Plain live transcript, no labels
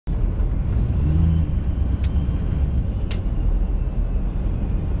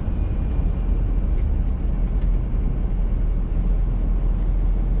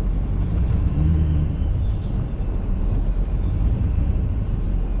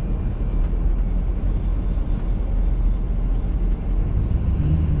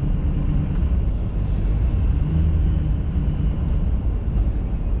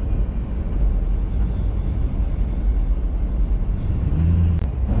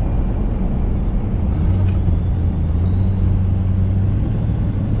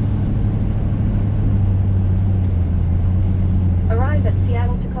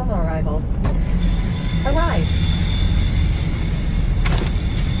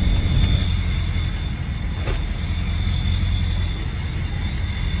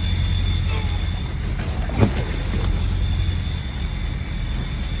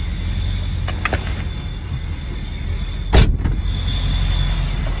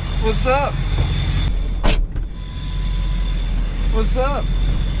What's up? What's up?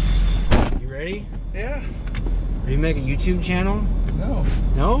 You ready? Yeah. Are you making a YouTube channel? No.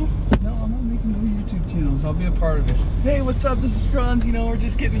 No? No, I'm not making no YouTube channels. I'll be a part of it. Hey, what's up? This is Franz. You know, we're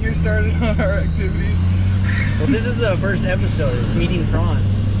just getting here started on our activities. Well, this is the first episode. It's meeting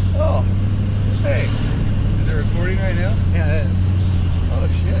Franz. Oh. Hey. Is it recording right now? Yeah, it is. Oh,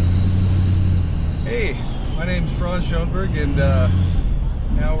 shit. Hey, my name's Franz Schoenberg, and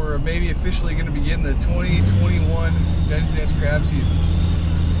now we're maybe officially going to begin the 2021 Dungeness crab season.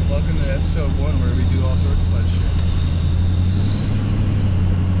 Welcome to episode 1, where we do all sorts of fun shit.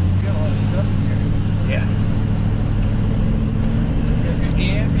 We got a lot of stuff in here. Yeah. You got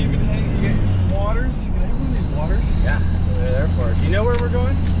your amp, you got some waters. Can I have one of these waters? Yeah, that's what they're there for. Do you know where we're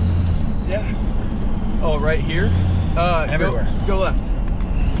going? Yeah. Oh, right here? Everywhere. Go left.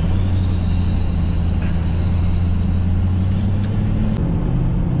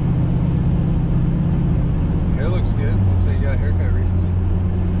 Hair looks good. Looks like you got a haircut recently.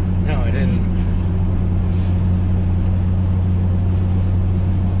 No, I didn't.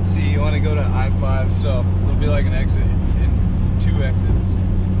 See, you want to go to I-5, so there'll be like an exit and 2 exits.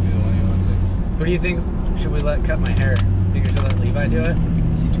 Be the one you want to take. Who do you think should we let cut my hair? Think we should let Levi do it?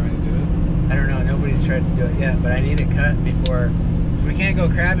 Is he trying to do it? I don't know. Nobody's tried to do it yet, but I need it cut before. We can't go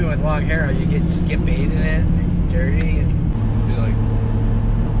crabbing with long hair. Or you just get bait in it. It's dirty. And Be like,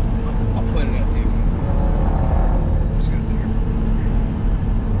 I'll point it out to you. I'm just gonna take it.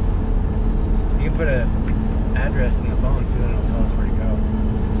 you can put a address in the phone too, and it'll tell us where to go.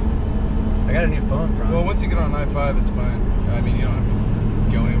 I got a new phone from. Well, once you get on I-5, it's fine. I mean, you don't have to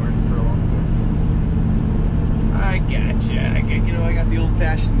go anywhere for a long time. I gotcha. You know, I got the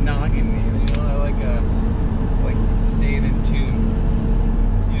old-fashioned noggin. You know, I like staying in tune,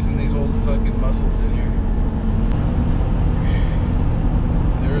 using these old fucking muscles in here.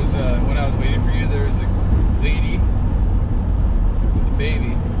 There was when I was waiting for you, there was a lady with a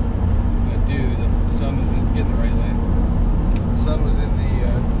baby, and a dude. The son was in getting the right lane. The son was in the.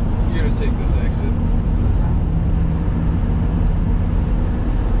 You're gonna take this exit.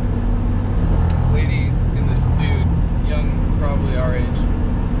 This lady and this dude, young, probably our age,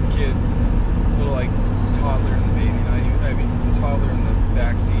 kid, little like toddler in the baby. I mean, the toddler in the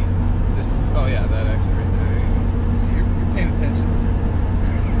back seat. This is, oh yeah, that exit right there. See, you're paying attention.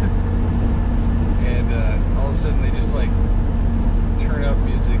 And all of a sudden they just like turn up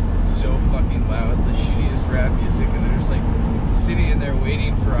music so fucking loud, the shittiest rap music, and they're just like sitting in there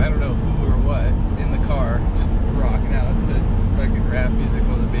waiting for I don't know who or what in the car, just rocking out to fucking rap music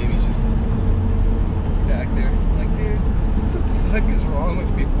while the baby's just back there. I'm like, dude, what the fuck is wrong with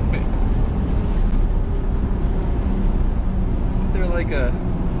people, man? Isn't there like a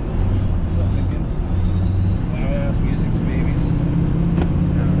something against loud ass music to babies?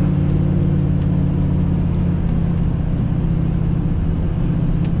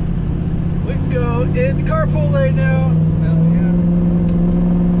 We can go in the carpool lane now. Hell yeah.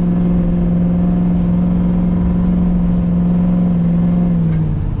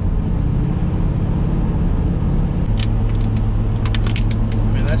 I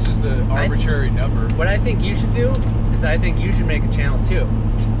mean, that's just an arbitrary number. What I think you should do is I think you should make a channel too.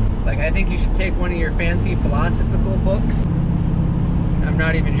 Like, I think you should take one of your fancy philosophical books. I'm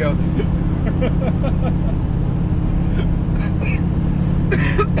not even joking.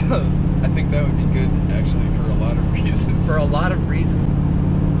 I think that would be good, actually, for a lot of reasons. For a lot of reasons.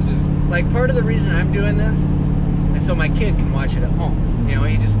 Just, Like, part of the reason I'm doing this is so my kid can watch it at home. You know,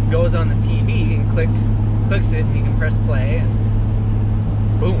 he just goes on the TV and clicks it, and he can press play, and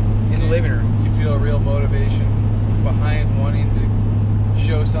boom, in the living room. You feel a real motivation behind wanting to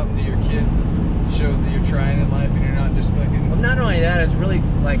show something to your kid. It shows that you're trying in life and you're not just fucking... Well, not only that, it's really,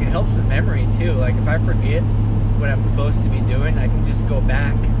 like, it helps with memory, too. Like, if I forget what I'm supposed to be doing, I can just go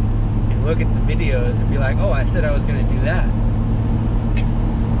back and look at the videos and be like, oh, I said I was going to do that.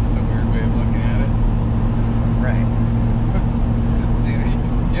 That's a weird way of looking at it. Right.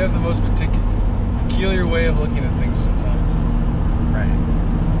 Dude, you have the most peculiar way of looking at things sometimes. Right.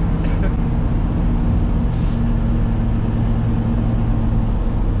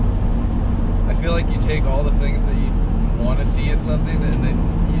 I feel like you take all the things that you want to see in something and then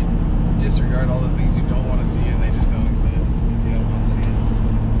you disregard all the things you don't want to see, and they just don't exist because you don't want to see it.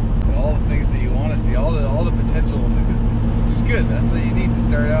 But all the things that you want to see, all the potential is good. That's what you need to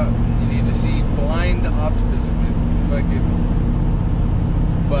start out. You need to see blind optimism and fucking.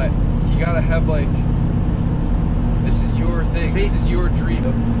 But you gotta have like, this is your thing. See? This is your dream.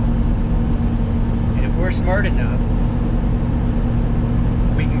 And if we're smart enough,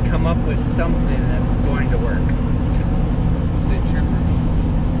 we can come up with something that's going to work. State trooper.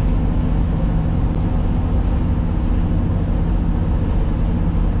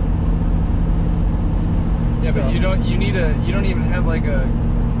 You don't even have like a.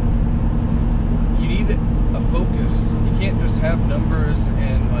 You need a focus. You can't just have numbers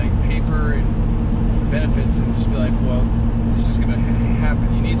and like paper and benefits and just be like, well, it's just gonna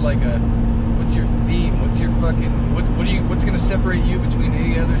happen. You need like a. What's your theme? What's your fucking? What's gonna separate you between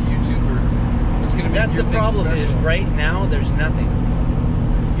any other YouTuber? What's gonna make That's your the thing problem. special? Is right now there's nothing.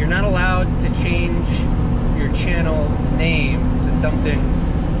 You're not allowed to change your channel name to something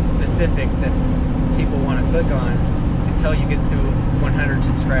specific that people want to click on until you get to 100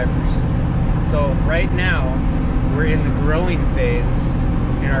 subscribers. So right now we're in the growing phase,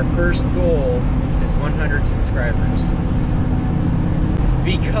 and our first goal is 100 subscribers.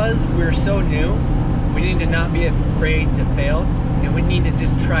 Because we're so new, we need to not be afraid to fail, and we need to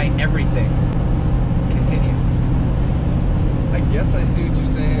just try everything. Continue. I guess I see what you're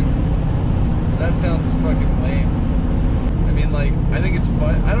saying. That sounds fucking lame. I mean, like, I think it's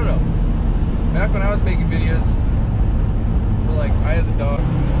fun. I don't know. Back when I was making videos for, like, I Had the Dog,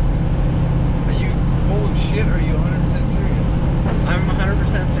 are you full of shit or are you 100% serious? I'm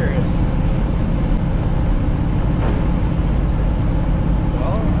 100% serious.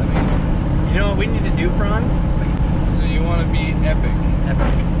 Well, I mean... You know what we need to do, Franz? So you want to be epic.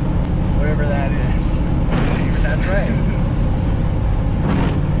 Epic. Whatever that is. That's right.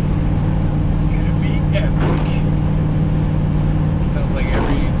 It's gonna be epic. Sounds like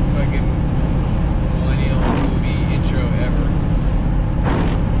every fucking millennial movie intro ever.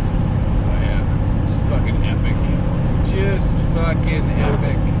 Oh yeah. Just fucking epic. Just fucking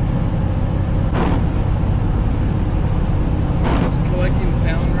epic. Is this collecting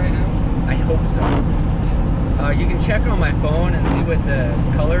sound right now? I hope so. You can check on my phone and see what the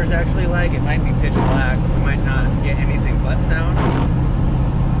color is actually like. It might be pitch black. We might not get anything but sound.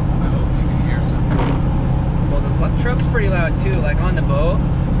 I hope you can hear something. Well, the truck's pretty loud too. Like on the boat,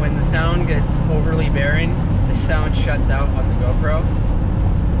 when the sound gets overly bearing, the sound shuts out on the GoPro.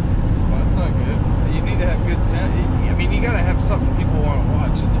 Well, that's not good. You need to have good sound. I mean, you gotta have something people want to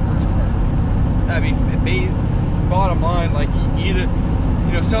watch in the first part. I mean, bottom line, like you either,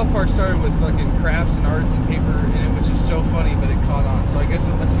 you know, South Park started with fucking crafts and arts and paper, and it was just so funny, but it caught on. So I guess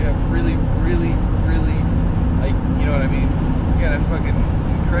unless you have really, like, you know what I mean, you gotta have fucking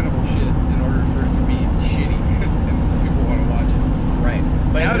incredible shit in order for it to be shitty and people want to watch it. Right.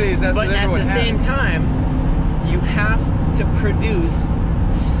 But nowadays, that's what everyone has. But at the same time, you have to produce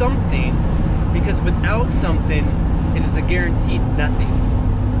something, because without something, it is a guaranteed nothing.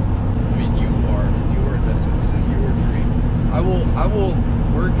 I mean, you are. It's your investment. This is your dream. I will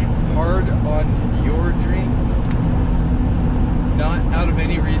work hard on your dream, not out of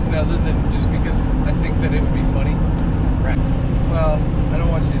any reason other than just because I think that it would be funny. Right. Well, I don't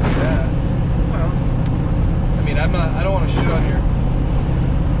want you to do that. Well, I mean, I don't want to shit on your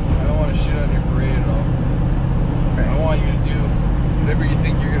parade at all. right. I want you to do whatever you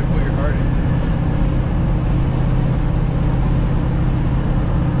think you're gonna put your heart into.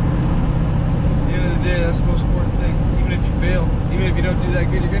 At the end of the day, that's the most important thing. Even if you fail, even if you don't do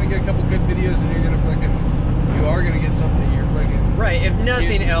that good, you're gonna get a couple good videos, and you are gonna get something that you're fucking. Right. If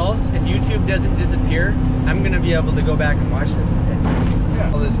nothing else, if YouTube doesn't disappear, I'm gonna be able to go back and watch this in 10 years.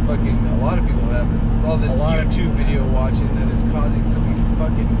 Yeah. All this fucking. A lot of people have it. It's all this YouTube video watching that is causing so many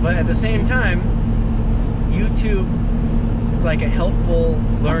fucking. But at the same time, YouTube is like a helpful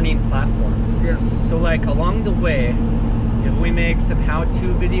learning platform. Yes. So like along the way, if we make some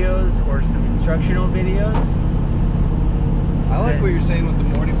how-to videos or some instructional videos. I like what you're saying with the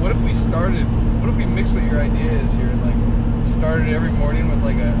morning. What if we mix what your idea is here and like started every morning with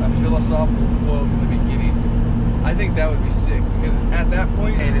like a philosophical quote in the beginning? I think that would be sick, because at that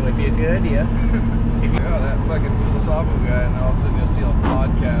point, And it would be a good idea. oh, that fucking philosophical guy, and then all of a sudden you'll see a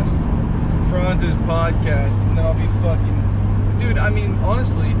podcast, Franz's podcast, and then I'll be fucking, dude. I mean,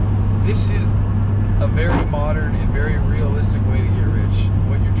 honestly, this is a very modern and very realistic way to get rich.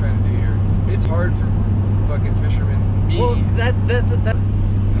 What you're trying to do here, it's hard for fucking fishermen. Well, that. No.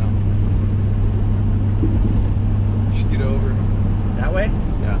 You should get over. That way?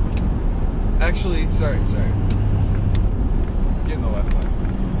 Yeah. Actually, sorry. Get in the left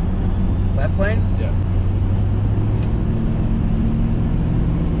lane. Left lane? Yeah.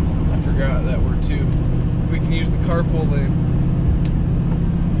 I forgot that we're two. We can use the carpool lane.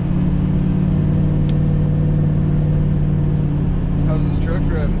 How's this truck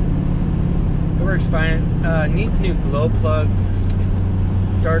driving? It works fine. Needs new glow plugs.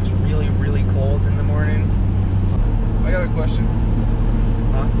 Starts really, really cold in the morning. I got a question.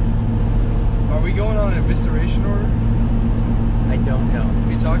 Huh? Are we going on an evisceration order? I don't know.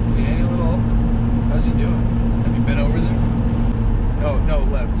 Have you talked to Daniel at all? How's he doing? Have you been over there? Oh, no,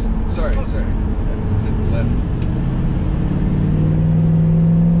 left. Sorry. I said left.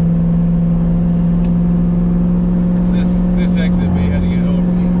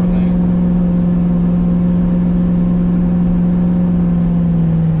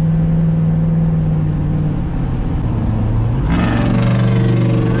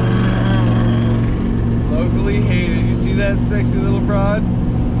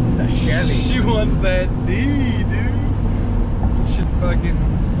 heavy. She wants that D, dude. Should fucking.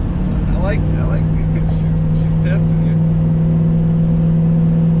 I like. she's testing you.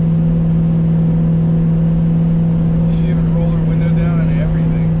 She even rolled her window down and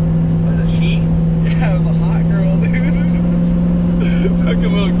everything. Was it she? Yeah, it was a hot girl, dude.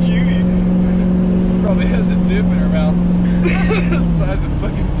 Fucking little cutie. Probably has a dip in her mouth. The size of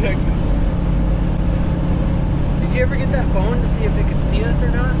fucking Texas. Did you ever get that phone to see if it could see us or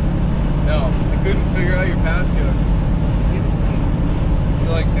not? No, I couldn't figure out your passcode. Give it to me. I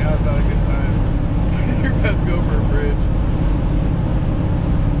feel like now's not a good time. You're about to go over a bridge.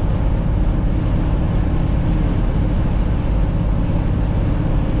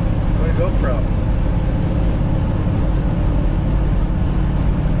 Go to GoPro.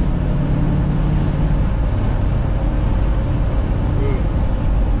 Ooh.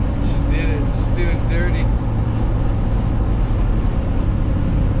 She did it. She's doing dirty.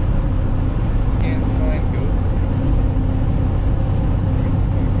 Can't find GoPro.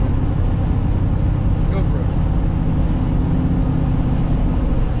 GoPro.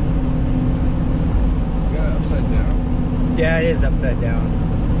 Got it upside down. Yeah, it is upside down.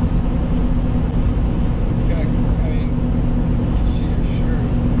 I mean, see your shirt.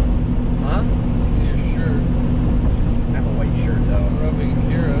 Huh? See your shirt. I have a white shirt though. Rubbing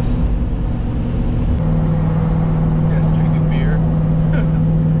hear us. You guys drinking beer?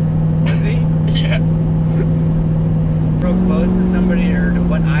 Is he? Yeah. Real close to somebody, or to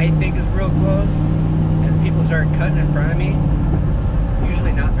what I think is real close, and people start cutting in front of me,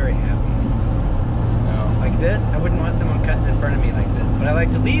 usually not very happy. No. Like this, I wouldn't want someone cutting in front of me like this, but I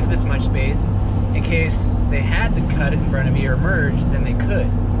like to leave this much space in case they had to cut in front of me or merge, then they could.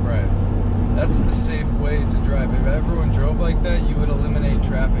 Right. That's the safe way to drive. If everyone drove like that, you would eliminate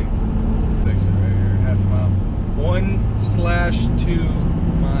traffic. Fix it right here, half a mile. 1/2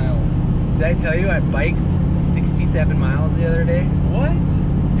 mile. Did I tell you I biked 67 miles the other day? What?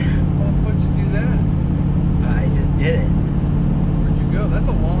 Why the fuck did you do that? I just did it. Where'd you go? That's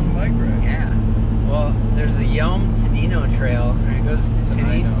a long bike ride. Yeah. Well, there's the Yelm Tenino Trail, and it goes to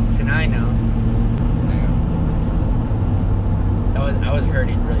Tenino. Yeah. I was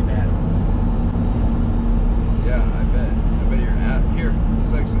hurting really bad. Yeah, I bet your ass. Here,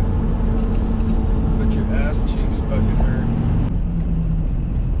 this exit. I bet your ass cheeks fucking hurt.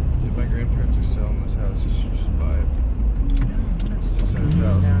 Dude, my grandparents are selling this house. You should just buy it.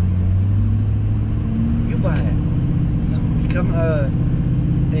 600,000. You buy it. Become a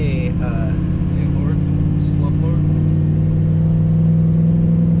Landlord? Slum lord?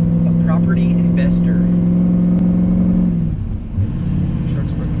 property investor.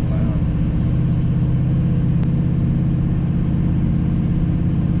 Truck's fucking loud.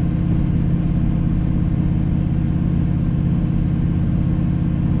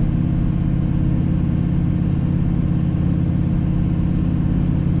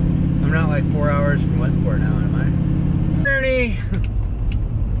 I'm not like 4 hours from Westport now, am I? Journey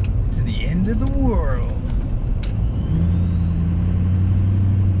To the end of the world.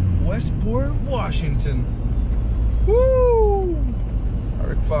 Westport, Washington. Woo!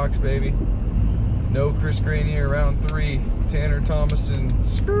 Arctic Fox, baby. No Chris Granier, round 3. Tanner Thomason,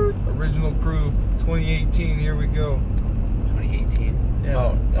 skirt. Original crew, 2018. Here we go. 2018. Yeah.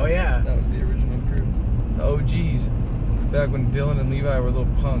 Oh, that was- yeah. That was the original crew. The OGs. Back when Dylan and Levi were little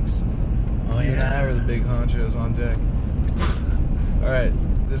punks. Oh You and I were the big honchos on deck. Alright,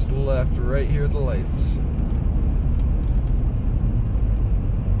 this left right here at the lights.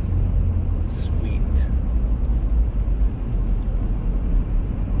 Sweet.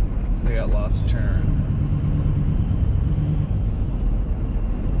 They got lots of turn.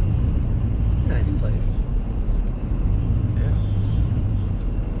 It's a nice place. Yeah.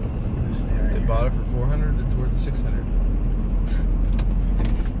 Just there. They bought it for 400, it's worth 600.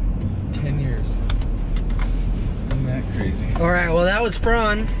 10 years. Isn't that crazy? All right, well that was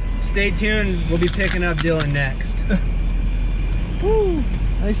Franz. Stay tuned. We'll be picking up Dylan next. Woo!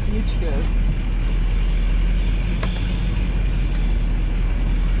 Nice to meet you guys.